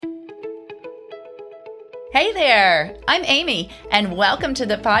Hey there, I'm Amy, and welcome to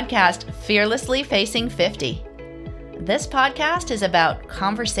the podcast Fearlessly Facing 50. This podcast is about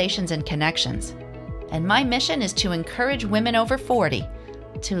conversations and connections, and my mission is to encourage women over 40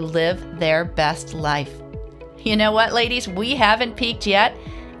 to live their best life. You know what, ladies? We haven't peaked yet,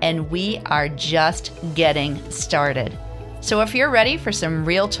 and we are just getting started. So if you're ready for some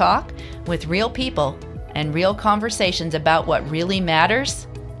real talk with real people and real conversations about what really matters,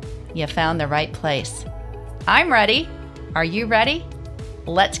 you found the right place. I'm ready. Are you ready?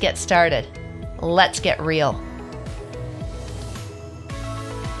 Let's get started. Let's get real.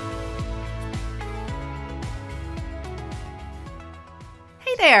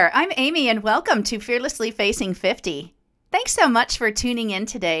 Hey there, I'm Amy, and welcome to Fearlessly Facing 50. Thanks so much for tuning in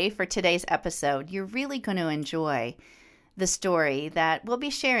today for today's episode. You're really going to enjoy the story that we'll be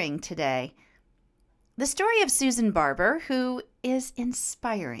sharing today. The story of Susan Barber, who is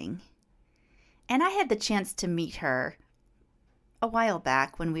inspiring. And I had the chance to meet her a while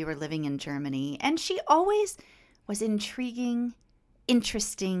back when we were living in Germany, and she always was intriguing,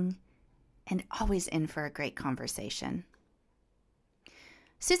 interesting, and always in for a great conversation.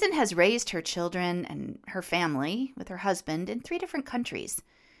 Susan has raised her children and her family with her husband in 3 different countries.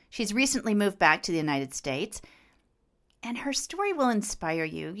 She's recently moved back to the United States, and her story will inspire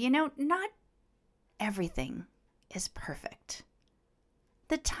you. You know, not everything is perfect.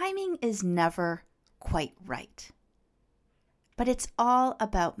 The timing is never quite right. But it's all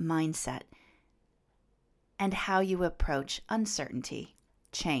about mindset and how you approach uncertainty,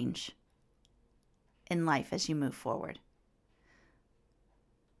 change in life as you move forward.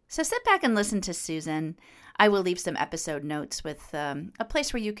 So sit back and listen to Susan. I will leave some episode notes with a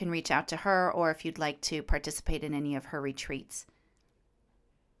place where you can reach out to her, or if you'd like to participate in any of her retreats.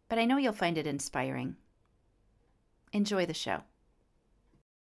 But I know you'll find it inspiring. Enjoy the show.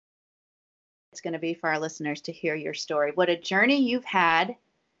 It's going to be for our listeners to hear your story. What a journey you've had,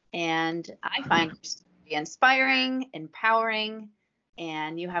 and I find your story inspiring, empowering,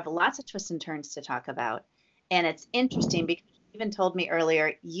 and you have lots of twists and turns to talk about. And it's interesting because you even told me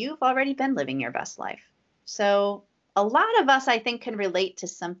earlier, you've already been living your best life. So a lot of us, I think, can relate to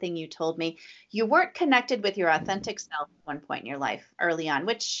something you told me. You weren't connected with your authentic self at one point in your life early on,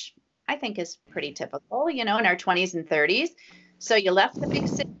 which I think is pretty typical, you know, in our 20s and 30s. So you left the big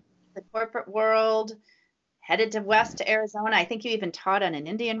city, the corporate world, headed to west to Arizona. I think you even taught on an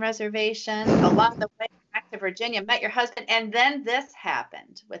Indian reservation. Along the way back to Virginia, met your husband, and then this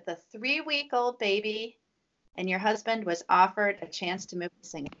happened with a 3-week-old baby, and your husband was offered a chance to move to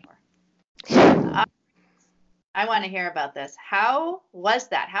Singapore. I want to hear about this. How was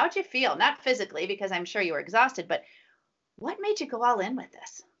that? How'd you feel? Not physically, because I'm sure you were exhausted, but what made you go all in with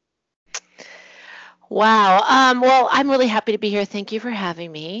this? Wow. Well, I'm really happy to be here. Thank you for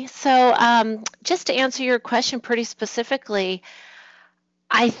having me. So just to answer your question pretty specifically,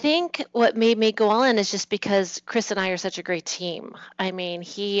 I think what made me go all in is just because Chris and I are such a great team. I mean,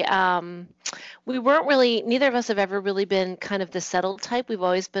 we weren't really, neither of us have ever really been kind of the settled type. We've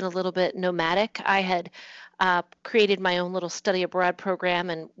always been a little bit nomadic. I had created my own little study abroad program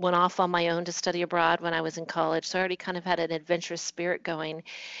and went off on my own to study abroad when I was in college. So I already kind of had an adventurous spirit going.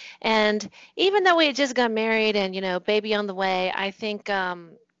 And even though we had just got married and, you know, baby on the way, I think,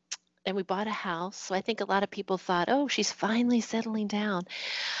 and we bought a house. So I think a lot of people thought, oh, she's finally settling down.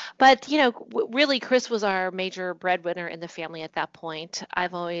 But, you know, really, Chris was our major breadwinner in the family at that point.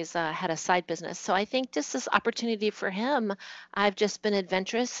 I've always had a side business. So I think just this opportunity for him, I've just been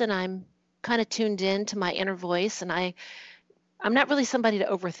adventurous, and I'm kind of tuned in to my inner voice. And I'm not really somebody to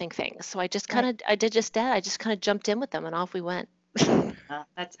overthink things. So I just kind of, I did just that. I just kind of jumped in with them, and off we went.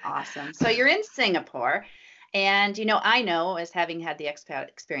 That's awesome. So you're in Singapore, and I know, as having had the expat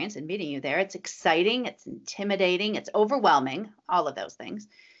experience and meeting you there, it's exciting, it's intimidating, it's overwhelming, all of those things.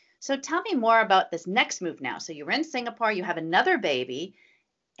 So tell me more about this next move now. So you're in Singapore, you have another baby,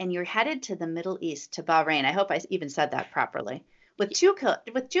 and you're headed to the Middle East, to Bahrain. I hope I even said that properly. With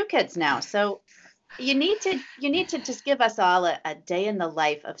two kids now. So you need to just give us all a day in the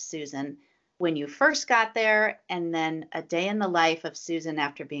life of Susan when you first got there, and then a day in the life of Susan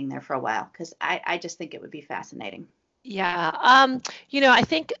after being there for a while, because I just think it would be fascinating. Yeah. I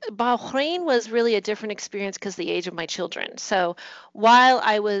think Bahrain was really a different experience because of the age of my children. So while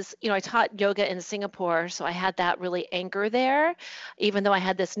I was, I taught yoga in Singapore, so I had that really anchor there, even though I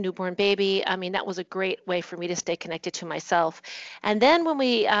had this newborn baby. I mean, that was a great way for me to stay connected to myself. And then when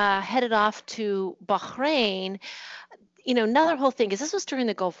we headed off to Bahrain, another whole thing is this was during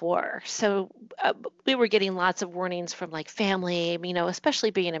the Gulf War. So we were getting lots of warnings from like family,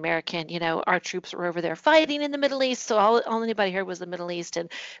 especially being American, our troops were over there fighting in the Middle East. So all anybody heard was the Middle East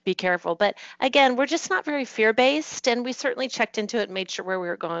and be careful. But again, we're just not very fear based. And we certainly checked into it and made sure where we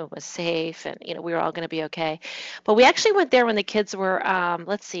were going was safe and, we were all going to be okay. But we actually went there when the kids were,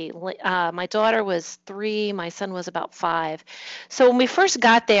 let's see, my daughter was 3, my son was about 5. So when we first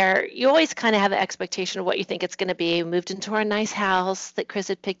got there, you always kind of have an expectation of what you think it's going to be. We moved into our nice house that Chris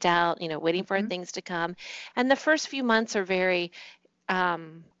had picked out, waiting for our things to come. And the first few months are very, I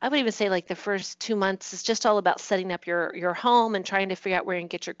would even say like the first 2 months is just all about setting up your home and trying to figure out where you can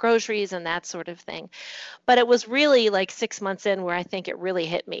get your groceries and that sort of thing. But it was really like 6 months in where I think it really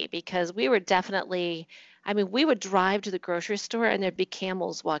hit me because we were definitely, we would drive to the grocery store and there'd be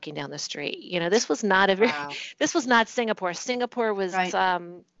camels walking down the street. This was not a very, Wow. this was not Singapore. Singapore was Right.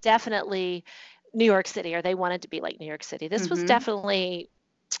 definitely New York City, or they wanted to be like New York City. This was definitely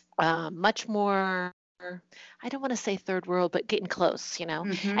much more, I don't want to say third world, but getting close,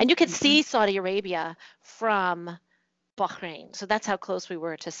 And you could see Saudi Arabia from Bahrain. So that's how close we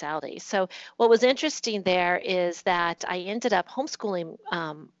were to Saudi. So what was interesting there is that I ended up homeschooling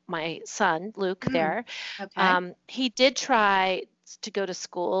my son, Luke, there. Okay. He did try to go to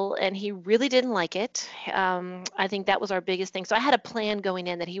school and he really didn't like it. I think that was our biggest thing. So I had a plan going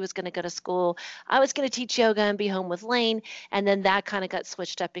in that he was going to go to school. I was going to teach yoga and be home with Lane. And then that kind of got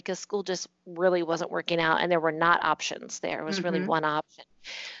switched up because school just really wasn't working out and there were not options there. It was really one option.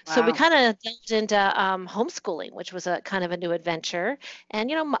 So we Wow. kind of delved into homeschooling, which was a kind of a new adventure.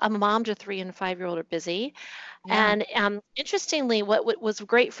 And, a mom to 3 and 5-year-old are busy. Yeah. And interestingly, what was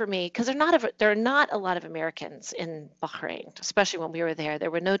great for me, because there are not a lot of Americans in Bahrain, especially when we were there.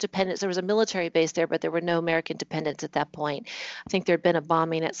 There were no dependents. There was a military base there, but there were no American dependents at that point. I think there had been a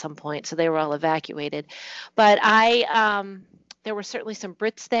bombing at some point, so they were all evacuated. But there were certainly some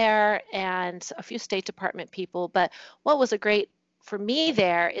Brits there and a few State Department people. But what was a great for me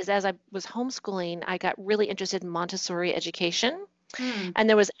there is as I was homeschooling, I got really interested in Montessori education. Hmm. And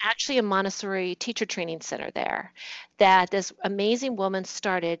there was actually a Montessori teacher training center there that this amazing woman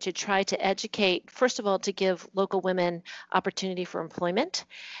started to try to educate, first of all, to give local women opportunity for employment,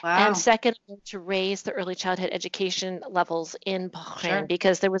 and Wow. second, to raise the early childhood education levels in Bahrain Sure.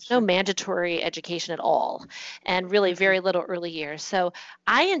 because there was no Sure. mandatory education at all and really very little early years. So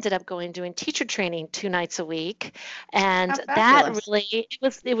I ended up doing teacher training 2 nights a week. And How that fabulous. really,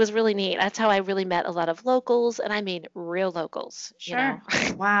 it was really neat. That's how I really met a lot of locals, and I mean real locals, Sure.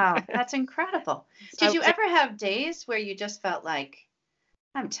 Wow. That's incredible. So I Did you was ever have days where you just felt like,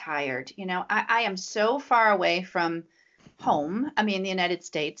 I'm tired? I am so far away from home. I mean, the United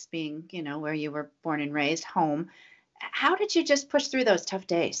States being, where you were born and raised, home. How did you just push through those tough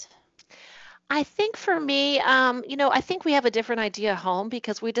days? I think for me, I think we have a different idea at home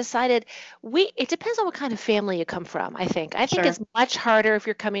because we decided it depends on what kind of family you come from, I think. I think Sure. it's much harder if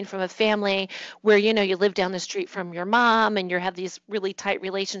you're coming from a family where, you live down the street from your mom and you have these really tight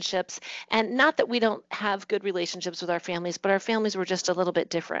relationships. And not that we don't have good relationships with our families, but our families were just a little bit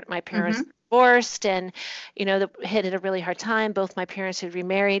different. My parents Mm-hmm. divorced and, hit at a really hard time. Both my parents had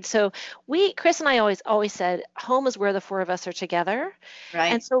remarried. So Chris and I always said, home is where the 4 of us are together. And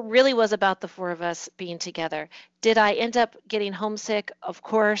Right. so it really was about the 4 of us being together. Did I end up getting homesick? Of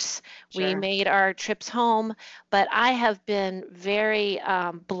course. We Sure. made our trips home, but I have been very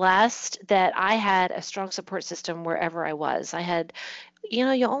blessed that I had a strong support system wherever I was. I had, you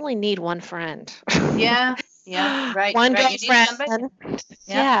only need one friend. Yeah. Yeah. Right. One Right. You need girlfriend. somebody. Yep.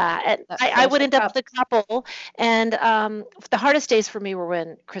 Yeah, and I Those would are end up tough. with a couple. And the hardest days for me were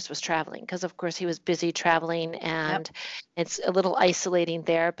when Chris was traveling, because of course he was busy traveling, Yep. and it's a little isolating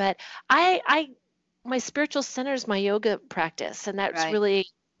there. But I my spiritual center is my yoga practice, and Right.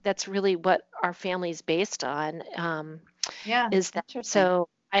 that's really what our family's based on. Yeah. Is that Interesting. so?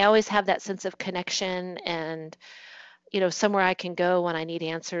 I always have that sense of connection and somewhere I can go when I need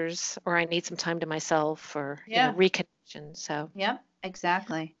answers or I need some time to myself or Yeah. reconnection. So. Yep.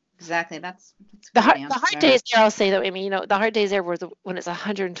 Exactly. Exactly. That's a The great hard, the answer hard there. days there, I'll say that. The hard days there were when it's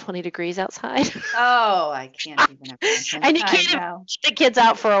 120 degrees outside, Oh, I can't even imagine. and you I can't even know. get the kids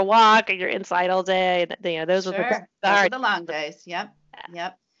out for a walk, and you're inside all day. And those were the Sure. Those are hard. the long days. Yep.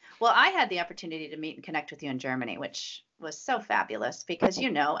 Yep. Well, I had the opportunity to meet and connect with you in Germany, which was so fabulous because,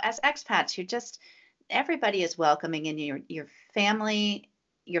 as expats, everybody is welcoming and your family,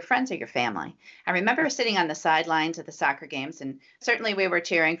 your friends are your family. I remember sitting on the sidelines of the soccer games, and certainly we were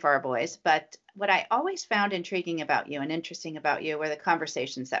cheering for our boys. But what I always found intriguing about you and interesting about you were the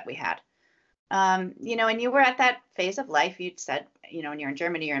conversations that we had. And you were at that phase of life. You'd said, when you're in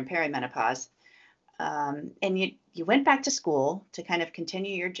Germany, you're in perimenopause. and you went back to school to kind of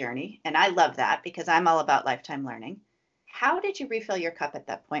continue your journey. And I love that because I'm all about lifetime learning. How did you refill your cup at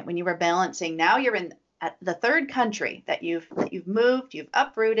that point when you were balancing? Now you're in at the third country that you've moved, you've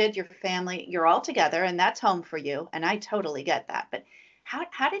uprooted your family, you're all together, and that's home for you. And I totally get that. But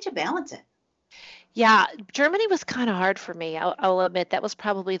how did you balance it? Yeah, Germany was kind of hard for me. I'll admit that was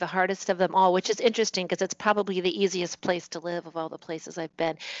probably the hardest of them all, which is interesting because it's probably the easiest place to live of all the places I've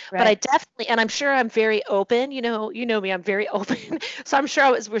been. But I Right. definitely, and I'm sure I'm very open. You know me, I'm very open. So I'm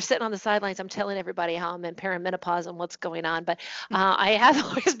sure we're sitting on the sidelines, I'm telling everybody how I'm in perimenopause and what's going on. But I have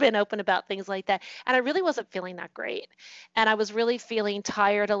always been open about things like that, and I really wasn't feeling that great, and I was really feeling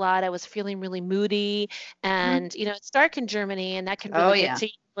tired a lot. I was feeling really moody, Mhm. and it's dark in Germany, and that can Oh really get yeah. to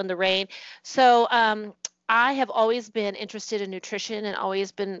you in the rain. So I have always been interested in nutrition and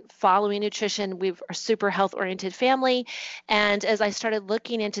always been following nutrition. We're a super health oriented family. And as I started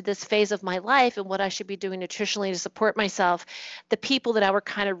looking into this phase of my life and what I should be doing nutritionally to support myself, the people that I were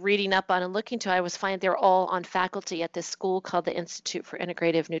kind of reading up on and looking to, I was finding they're all on faculty at this school called the Institute for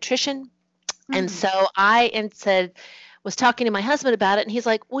Integrative Nutrition. And Hmm. so I said, was talking to my husband about it, and he's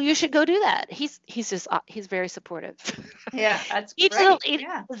like, "Well, you should go do that." He's just he's very supportive. Yeah, that's Doesn't great. he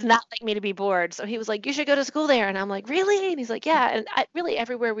Yeah. does not like me to be bored. So he was like, "You should go to school there." And I'm like, "Really?" And he's like, "Yeah." And I really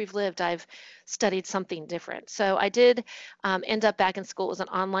everywhere we've lived, I've studied something different. So I did end up back in school. It was an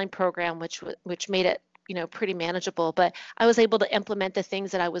online program, which made it pretty manageable. But I was able to implement the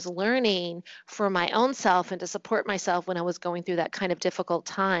things that I was learning for my own self and to support myself when I was going through that kind of difficult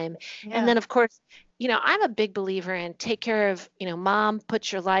time. And Yeah. then, of course, I'm a big believer in take care of, mom,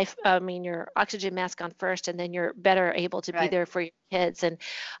 put your oxygen mask on first, and then you're better able to be Right. there for your kids. And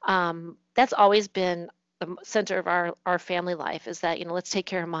that's always been the center of our family life is that, let's take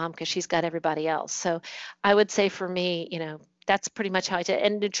care of mom because she's got everybody else. So I would say for me, that's pretty much how I did.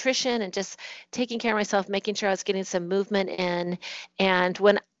 And nutrition and just taking care of myself, making sure I was getting some movement in. And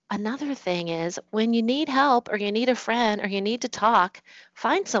another thing is when you need help or you need a friend or you need to talk,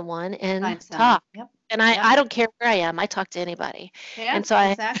 find someone and Find someone. talk. Yep. And Yep. I don't care where I am. I talk to anybody. Yeah, And so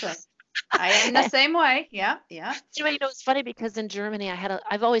I, exactly. I am the same way. Yeah. Yeah. it's funny because in Germany,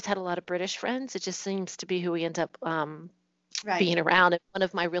 I've always had a lot of British friends. It just seems to be who we end up Right. being around. And one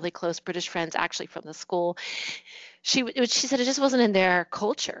of my really close British friends, actually from the school, she said it just wasn't in their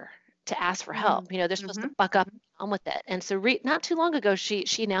culture to ask for help. Mm. They're supposed to Mhm. buck up Mhm. and on with it. And so not too long ago, she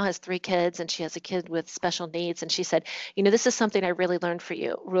now has 3 kids and she has a kid with special needs. And she said, this is something I really learned from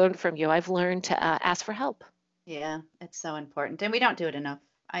you. I've learned to ask for help. Yeah, it's so important, and we don't do it enough.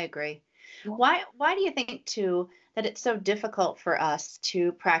 I agree. Why do you think too that it's so difficult for us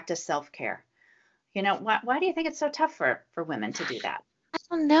to practice self-care? Why do you think it's so tough for women to do that? I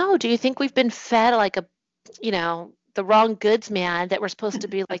don't know. Do you think we've been fed like the wrong goods man that we're supposed to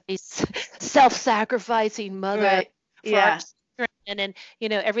be like these self-sacrificing mother Right. for our Yeah. children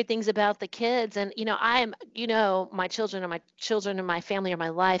and everything's about the kids and my children and my family are my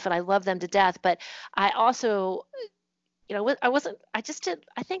life and I love them to death, but I also I wasn't, I just did,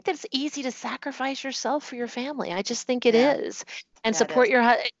 I think that it's easy to sacrifice yourself for your family. I just think it Yeah. is. And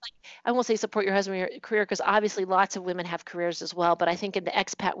Yeah, it is. I won't say support your husband, your career, because obviously lots of women have careers as well. But I think in the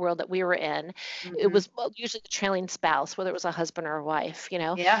expat world that we were in, it Mhm. was usually the trailing spouse, whether it was a husband or a wife.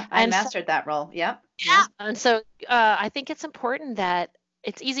 Yeah, I And so, mastered that role. Yep. yeah. Yeah. And so I think it's important that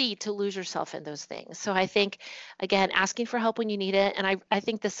it's easy to lose yourself in those things. So I think, again, asking for help when you need it. And I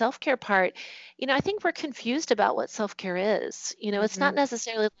think the self care part, I think we're confused about what self care is. It's not Mhm.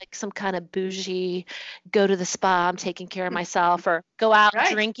 necessarily like some kind of bougie, go to the spa, I'm taking care of myself, or go out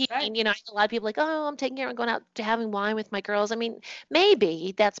Right. drinking. Right. A lot of people like, oh, I'm taking care of going out to having wine with my girls. I mean,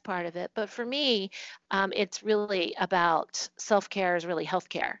 maybe that's part of it. But for me, it's really about self care is really health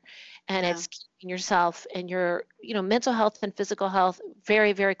care. And Yeah. it's keeping yourself and your mental health and physical health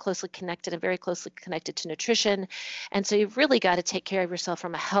very, very closely connected and very closely connected to nutrition. And so you've really got to take care of yourself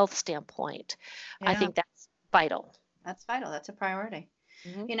from a health standpoint. I Yeah. think that's vital. That's vital. That's a priority.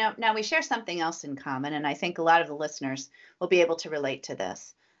 Hmm. Now we share something else in common, and I think a lot of the listeners will be able to relate to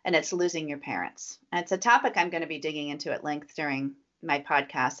this, and it's losing your parents. And it's a topic I'm going to be digging into at length during my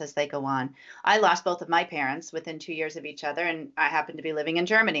podcast as they go on. I lost both of my parents within 2 years of each other, and I happened to be living in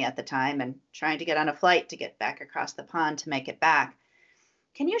Germany at the time and trying to get on a flight to get back across the pond to make it back.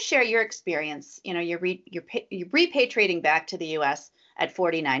 Can you share your experience? You're repatriating back to the U.S. at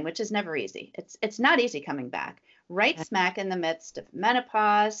 49, which is never easy. It's not easy coming back. Right smack in the midst of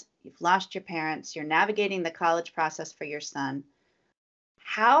menopause, you've lost your parents, you're navigating the college process for your son.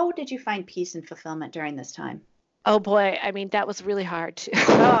 How did you find peace and fulfillment during this time? Oh boy, I mean that was really hard too.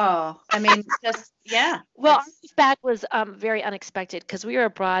 Oh, I mean, just Yeah, Well, our move back was very unexpected because we were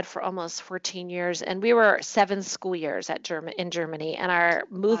abroad for almost 14 years, and we were 7 school years in Germany. And our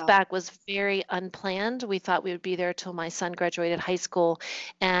move wow. back was very unplanned. We thought we would be there till my son graduated high school,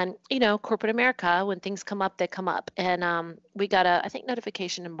 and corporate America, when things come up, they come up. And we got I think,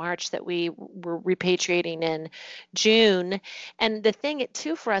 notification in March that we were repatriating in June. And the thing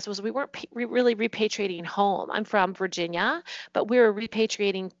too for us was we weren't really repatriating home. I'm from Virginia, but we were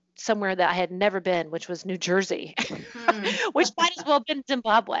repatriating somewhere that I had never been, which was New Jersey, Hmm. which might as well have been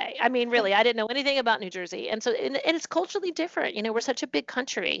Zimbabwe. I mean, really, I didn't know anything about New Jersey. And so, and it's culturally different. We're such a big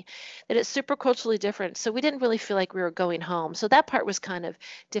country that it's super culturally different. So we didn't really feel like we were going home. So that part was kind of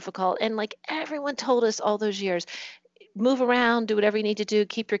difficult. And like everyone told us all those years, move around, do whatever you need to do,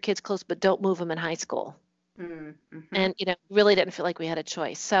 keep your kids close, but don't move them in high school. Mm-hmm. And, really didn't feel like we had a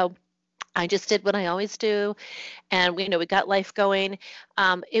choice. So I just did what I always do, and we got life going.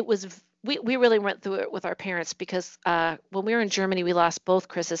 It was we really went through it with our parents because when we were in Germany, we lost both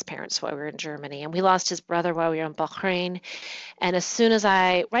Chris's parents while we were in Germany, and we lost his brother while we were in Bahrain. And as soon as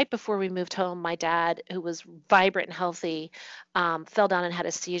right before we moved home, my dad, who was vibrant and healthy, fell down and had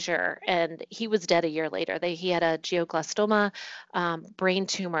a seizure, and he was dead a year later. He had a glioblastoma, brain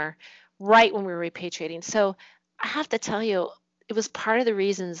tumor, right when we were repatriating. So I have to tell you, it was part of the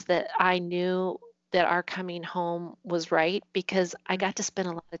reasons that I knew that our coming home was right because I got to spend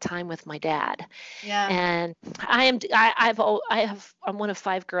a lot of time with my dad. Yeah. And I'm one of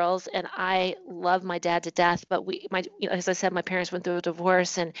 5 girls, and I love my dad to death. But as I said, my parents went through a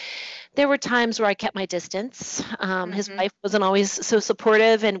divorce, and there were times where I kept my distance. His Mm-hmm. wife wasn't always so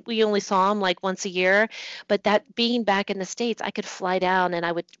supportive, and we only saw him like once a year. But that being back in the States, I could fly down, and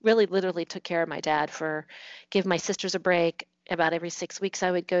I would really literally took care of my dad give my sisters a break. About every 6 weeks,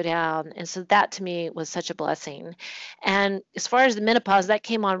 I would go down. And so that to me was such a blessing. And as far as the menopause, that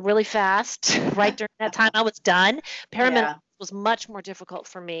came on really fast. Right during that time, I was done. Perimenopause Yeah. was much more difficult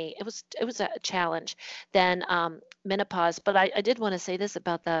for me. It was a challenge than menopause. But I did want to say this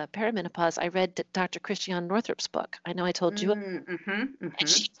about the perimenopause. I read Dr. Christiane Northrup's book. I know I told you, Mm-hmm. and Mm-hmm.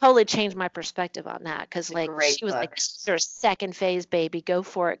 she totally changed my perspective on that because, It's a like, great she was like, book. "This is your second phase, baby. Go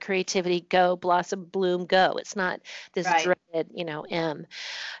for it. Creativity, go. Blossom, bloom, go." It's not this Right. dreaded,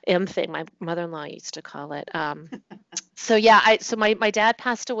 M thing. My mother-in-law used to call it. So yeah, so my dad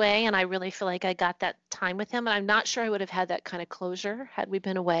passed away, and I really feel like I got that time with him. And I'm not sure I would have had that kind of closure had we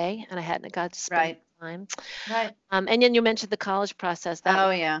been away, and I hadn't got to spend Right. time. Right. And then you mentioned the college process. That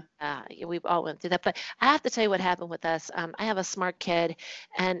Oh, yeah. yeah, we've all went through that. But I have to tell you what happened with us. I have a smart kid,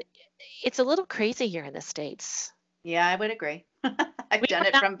 and it's a little crazy here in the States. Yeah, I would agree. I've We done are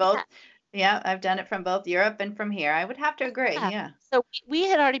it not. from both. Yeah, I've done it from both Europe and from here. I would have to agree. Yeah. Yeah. So we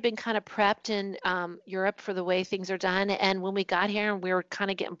had already been kind of prepped in Europe for the way things are done. And when we got here and we were kind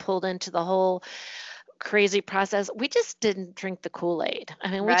of getting pulled into the whole crazy process, we just didn't drink the Kool-Aid. I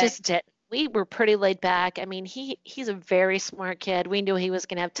mean, we Right. just didn't. We were pretty laid back. I mean, he's a very smart kid. We knew he was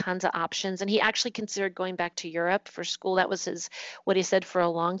going to have tons of options, and he actually considered going back to Europe for school. That was what he said for a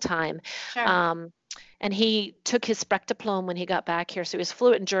long time. Sure. Um, and he took his Sprechdiplom when he got back here, so he was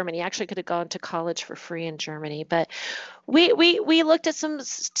fluent in German. He actually could have gone to college for free in Germany, but we looked at some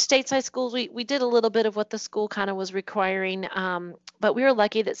stateside schools. We did a little bit of what the school kind of was requiring, but we were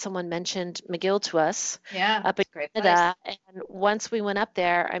lucky that someone mentioned McGill to us Yeah. up in It's a great place. Canada. And once we went up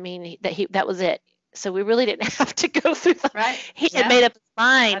there, I mean, that was it. So we really didn't have to go through Right. he had Yeah. made up his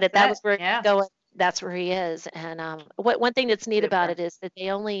mind that That's was it. where Yeah. he's going. That's where he is. And one thing that's neat about Super. it is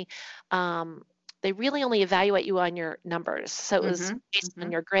that um, they really only evaluate you on your numbers. So it was Mm-hmm. based on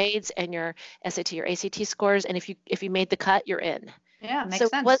Mm-hmm. your grades and your SAT or ACT scores. And if you made the cut, you're in. Yeah, So makes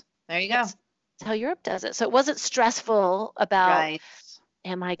sense. There you go. that's how Europe does it. So it wasn't stressful about, Right.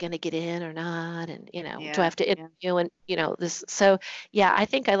 am I going to get in or not? And, do I Yeah. have to Yeah. interview and, this. So yeah, I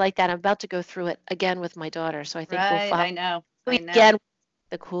think I like that. I'm about to go through it again with my daughter. So I think we'll Right. follow I know. I know. again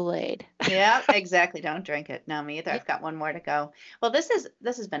the Kool-Aid. Yeah, exactly. Don't drink it. No, me either. Yeah. I've got one more to go. Well, this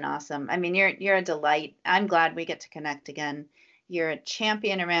has been awesome. I mean, you're a delight. I'm glad we get to connect again. You're a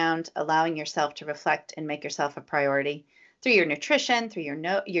champion around allowing yourself to reflect and make yourself a priority through your nutrition, through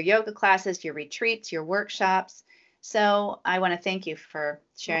your yoga classes, your retreats, your workshops. So I want to thank you for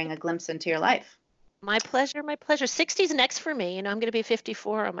sharing a glimpse into your life. My pleasure, my pleasure. 60's next for me. I'm going to be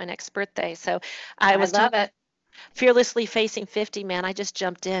 54 on my next birthday. So I I was telling love it. fearlessly facing 50, man. I just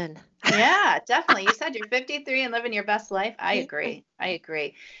jumped in. Yeah, definitely. You said you're 53 and living your best life. I Yeah. agree. I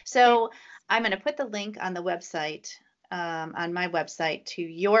agree. So I'm going to put the link on the website, on my website to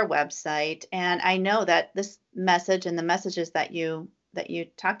your website. And I know that this message and the messages that you that you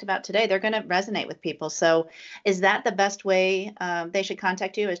talked about today, they're going to resonate with people. So is that the best way they should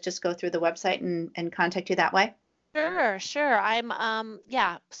contact you, is just go through the website and contact you that way? Sure, sure. I'm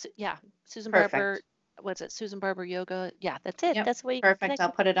yeah, Susan Barber, Perfect. what's it? Susan Barber Yoga. Yeah, that's it. Yep. That's the way you can Perfect. connect I'll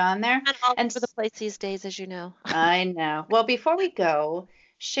with put it on there. me. I'm all And over the place these days, as you know. I know. Well, before we go,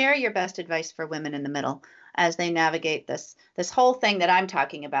 share your best advice for women in the middle as they navigate this whole thing that I'm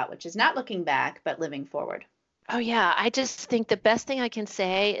talking about, which is not looking back, but living forward. Oh yeah, I just think the best thing I can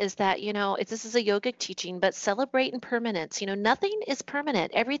say is that, this is a yogic teaching, but celebrate impermanence. Nothing is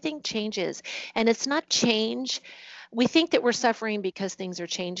permanent. Everything changes. And it's not change. We think that we're suffering because things are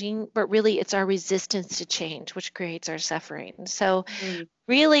changing, but really it's our resistance to change which creates our suffering. So Mm.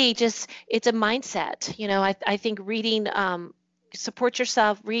 really just it's a mindset. I think reading support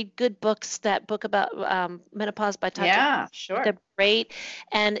yourself, read good books. That book about menopause by Tatcha, Yeah, sure. they're great.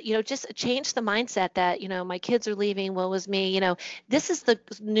 And just change the mindset that my kids are leaving, woe is me. This is the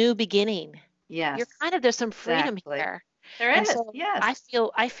new beginning. Yes, There's some freedom exactly. here. There And is. so Yes.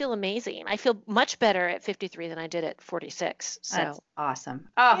 I feel amazing. I feel much better at 53 than I did at 46. That's So awesome.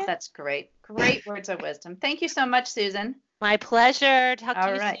 Oh, yeah. that's great. Great words of wisdom. Thank you so much, Susan. My pleasure. Talk to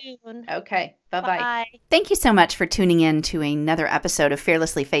All you right. soon. Okay. Bye-bye. Bye. Thank you so much for tuning in to another episode of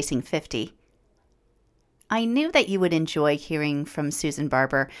Fearlessly Facing 50. I knew that you would enjoy hearing from Susan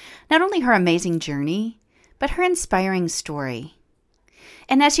Barber, not only her amazing journey, but her inspiring story.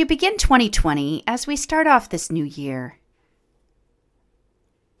 And as you begin 2020, as we start off this new year,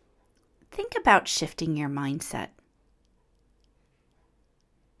 think about shifting your mindset.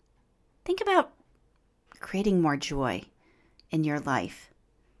 Think about creating more joy in your life,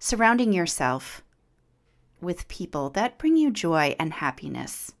 surrounding yourself with people that bring you joy and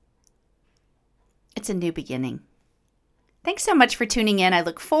happiness. It's a new beginning. Thanks so much for tuning in. I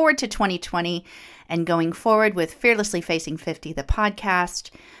look forward to 2020 and going forward with Fearlessly Facing 50, the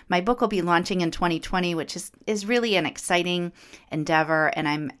podcast. My book will be launching in 2020, which is really an exciting endeavor, and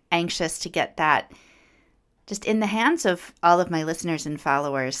I'm anxious to get that just in the hands of all of my listeners and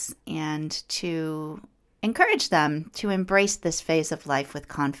followers, and to encourage them to embrace this phase of life with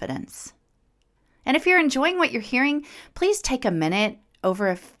confidence. And if you're enjoying what you're hearing, please take a minute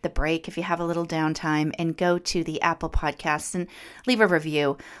over the break, if you have a little downtime, and go to the Apple Podcasts and leave a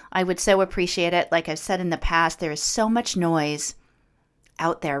review. I would so appreciate it. Like I've said in the past, there is so much noise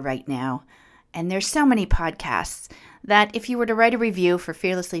out there right now, and there's so many podcasts that if you were to write a review for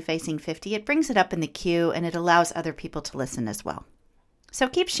Fearlessly Facing 50, it brings it up in the queue and it allows other people to listen as well. So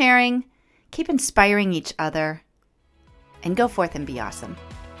keep sharing, keep inspiring each other, and go forth and be awesome.